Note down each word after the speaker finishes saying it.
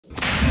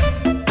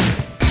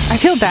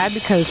feel bad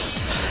because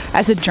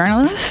as a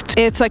journalist,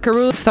 it's like a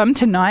rule of thumb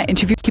to not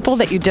interview people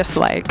that you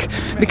dislike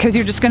because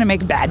you're just going to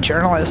make bad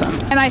journalism.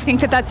 And I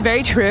think that that's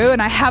very true,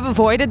 and I have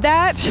avoided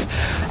that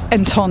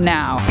until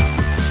now.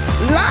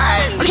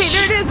 Lunch! Okay,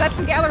 there it is. That's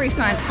the gallery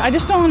sign. I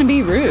just don't want to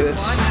be rude.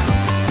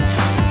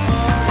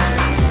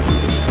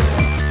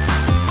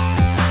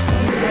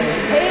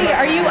 Hey,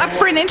 are you up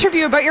for an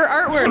interview about your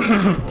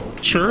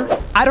artwork? Sure.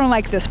 I don't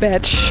like this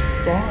bitch.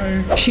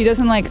 Bye. She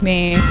doesn't like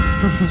me.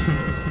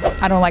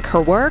 I don't like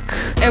her work.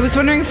 I was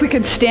wondering if we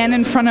could stand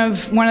in front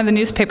of one of the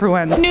newspaper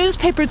ones.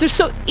 Newspapers are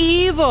so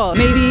evil.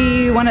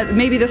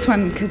 Maybe this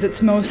one because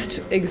it's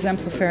most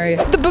exemplary.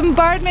 The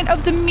bombardment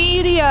of the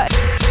media.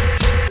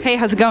 Hey,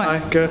 how's it going?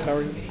 Hi, good. How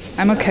are you?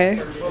 I'm okay.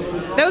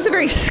 That was a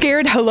very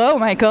scared hello,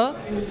 Michael.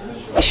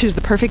 She's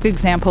the perfect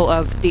example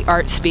of the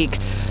art speak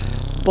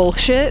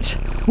bullshit,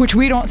 which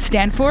we don't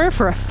stand for a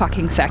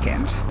fucking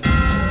second.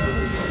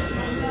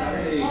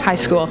 High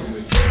school.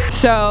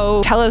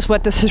 So tell us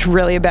what this is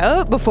really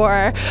about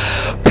before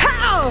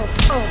pow!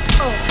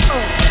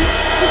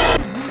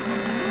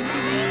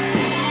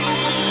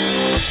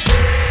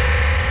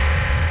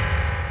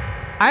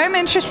 I'm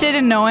interested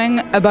in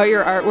knowing about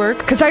your artwork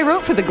because I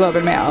wrote for the Globe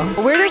and Mail.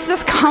 Where does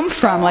this come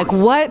from? Like,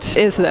 what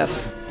is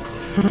this?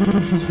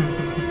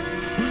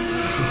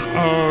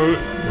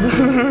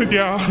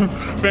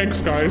 Yeah, thanks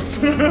guys.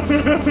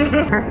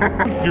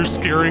 You're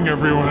scaring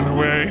everyone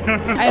away.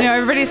 I know,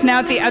 everybody's now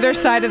at the other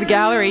side of the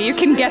gallery. You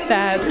can get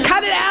that.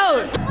 Cut it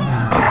out!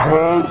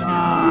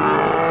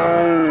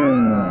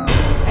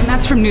 And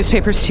that's from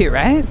newspapers too,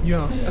 right?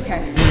 Yeah.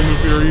 Okay. In a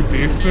very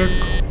basic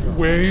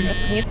way. The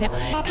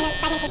kind of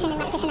fragmentation and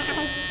repetition that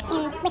happens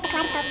with the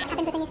kaleidoscope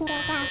happens with the news media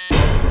as well.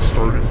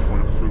 Starting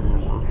point for the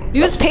work.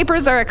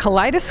 Newspapers are a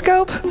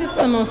kaleidoscope?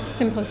 It's the most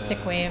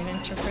simplistic way of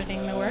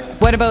interpreting the work.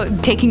 What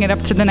about taking it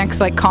up to the next,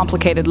 like,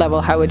 complicated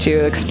level? How would you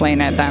explain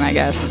it then, I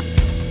guess?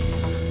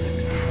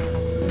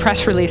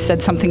 Press release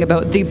said something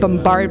about the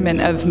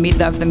bombardment of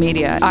the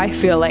media. I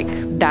feel like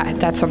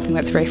that's something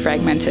that's very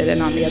fragmented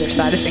and on the other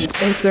side of things.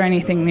 Is there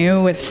anything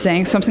new with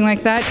saying something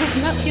like that?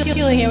 I'm not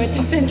feeling it with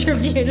this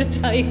interview, to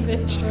tell you the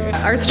truth.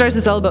 ArtStars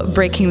is all about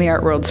breaking the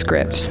art world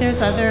script. There's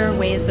other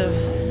ways of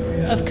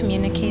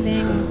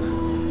communicating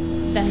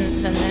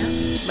than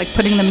this. Like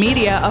putting the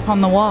media up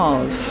on the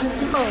walls.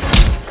 Thanks.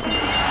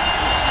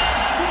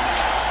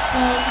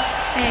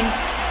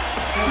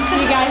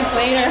 See you guys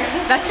later.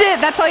 That's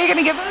it? That's all you're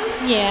gonna give us?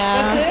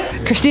 Yeah.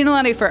 Kriistina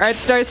Lahde for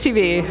ArtStars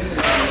TV.